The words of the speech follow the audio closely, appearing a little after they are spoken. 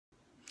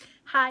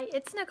Hi,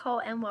 it's Nicole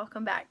and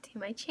welcome back to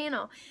my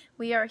channel.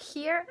 We are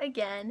here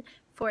again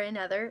for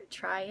another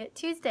Try It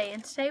Tuesday,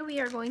 and today we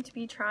are going to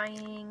be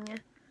trying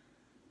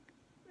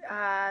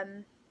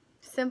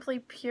Simply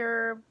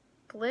Pure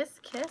Bliss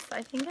Kiss,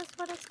 I think is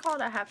what it's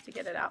called. I have to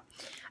get it out.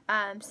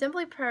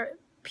 Simply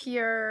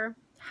Pure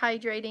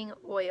Hydrating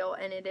Oil,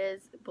 and it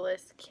is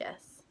Bliss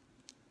Kiss.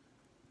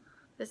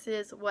 This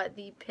is what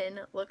the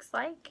pin looks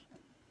like.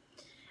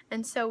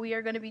 And so we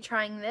are going to be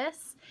trying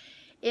this.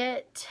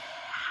 It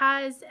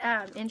has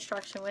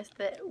instruction with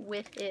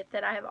it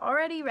that I have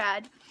already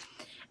read,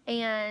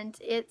 and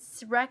it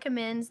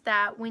recommends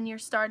that when you're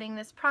starting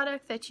this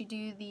product that you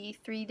do the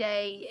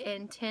 3-day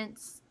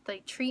intense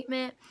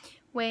treatment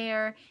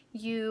where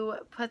you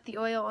put the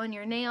oil on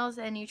your nails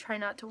and you try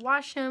not to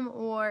wash them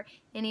or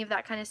any of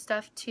that kind of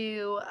stuff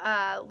to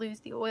lose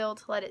the oil,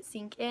 to let it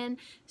sink in.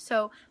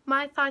 So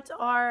my thoughts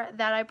are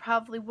that I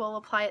probably will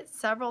apply it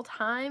several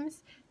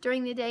times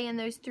during the day in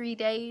those 3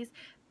 days,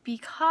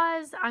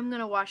 because I'm going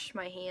to wash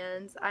my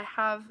hands. I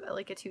have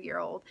like a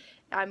 2-year-old.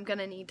 I'm going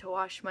to need to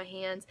wash my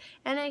hands,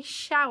 and I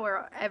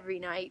shower every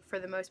night for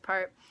the most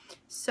part.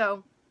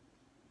 So,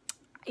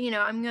 you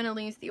know, I'm going to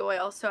lose the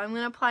oil. So I'm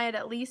going to apply it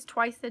at least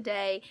twice a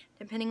day.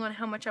 Depending on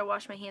how much I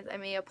wash my hands, I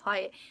may apply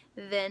it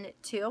then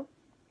too.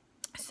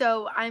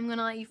 So I'm going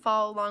to let you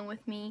follow along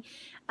with me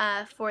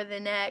for the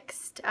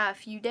next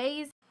few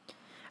days.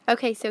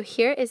 Okay, so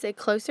here is a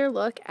closer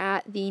look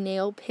at the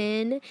nail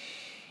pen.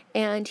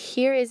 And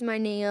here is my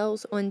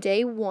nails on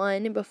day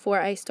 1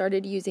 before I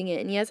started using it.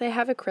 And yes, I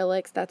have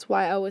acrylics. That's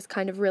why I was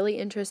kind of really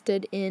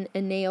interested in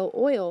a nail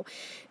oil,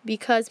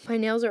 because my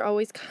nails are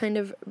always kind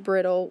of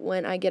brittle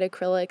when I get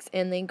acrylics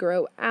and they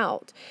grow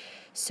out.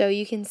 So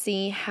you can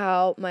see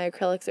how my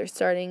acrylics are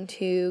starting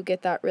to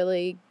get that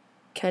really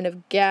kind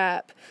of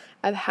gap.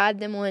 I've had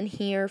them on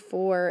here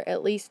for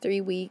at least 3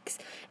 weeks,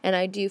 and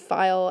I do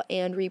file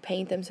and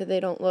repaint them so they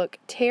don't look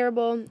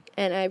terrible.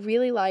 And I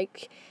really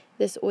like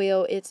this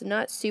oil. It's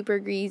not super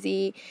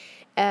greasy,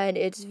 and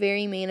it's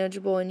very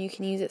manageable, and you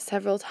can use it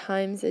several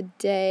times a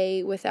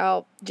day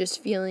without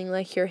just feeling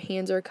like your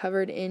hands are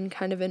covered in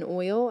kind of an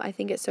oil. I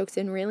think it soaks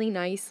in really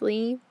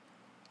nicely.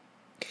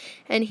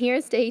 And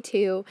here's day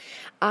 2.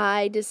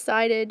 I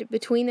decided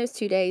between those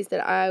 2 days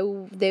that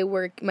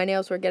my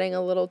nails were getting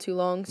a little too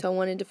long, so I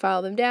wanted to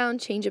file them down,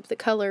 change up the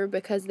color,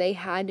 because they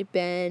had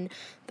been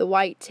the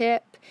white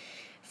tip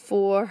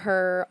for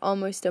her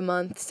almost a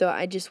month, so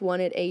I just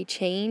wanted a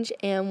change.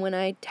 And when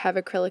I have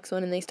acrylics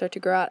on and they start to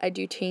grow out, I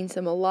do change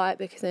them a lot,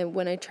 because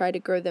when I try to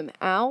grow them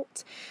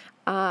out,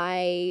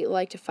 I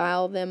like to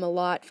file them a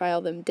lot, file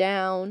them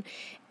down,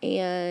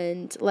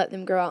 and let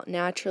them grow out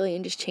naturally,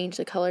 and just change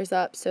the colors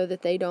up so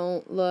that they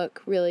don't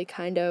look really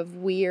kind of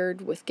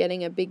weird with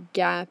getting a big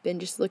gap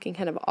and just looking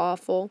kind of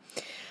awful.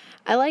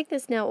 I like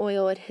this nail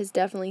oil. It has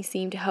definitely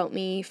seemed to help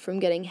me from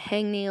getting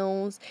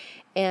hangnails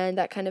and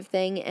that kind of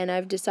thing, and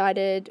I've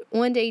decided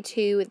on day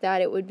 2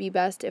 that it would be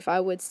best if I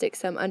would stick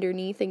some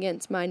underneath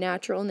against my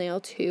natural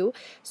nail too,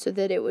 so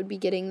that it would be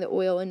getting the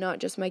oil and not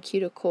just my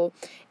cuticle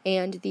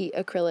and the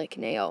acrylic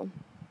nail.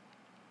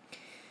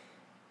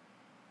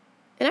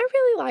 And I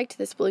really liked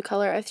this blue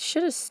color. I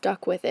should have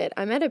stuck with it.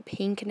 I'm at a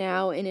pink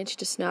now, and it's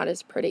just not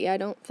as pretty, I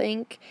don't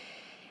think.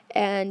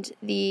 And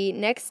the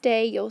next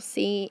day you'll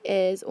see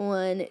is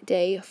on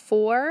day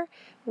 4,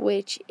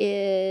 which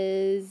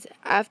is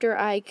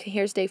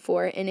here's day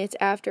 4, and it's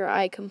after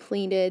I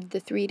completed the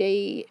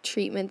 3-day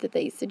treatment that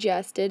they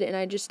suggested, and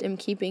I just am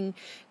keeping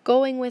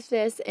going with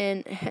this,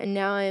 and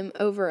now I'm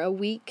over a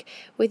week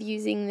with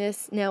using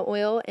this nail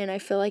oil, and I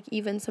feel like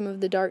even some of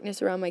the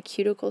darkness around my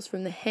cuticles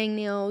from the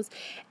hangnails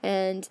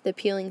and the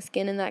peeling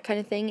skin and that kind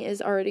of thing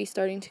is already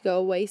starting to go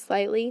away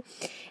slightly,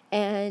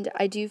 and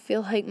I do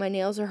feel like my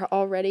nails are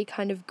already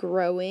kind of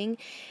growing.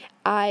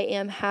 I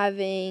am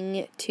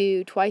having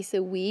to twice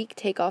a week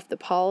take off the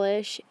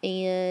polish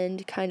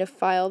and kind of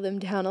file them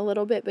down a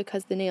little bit,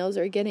 because the nails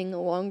are getting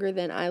longer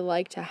than I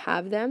like to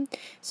have them.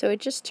 So it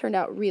just turned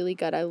out really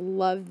good. I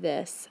love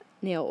this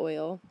nail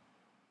oil.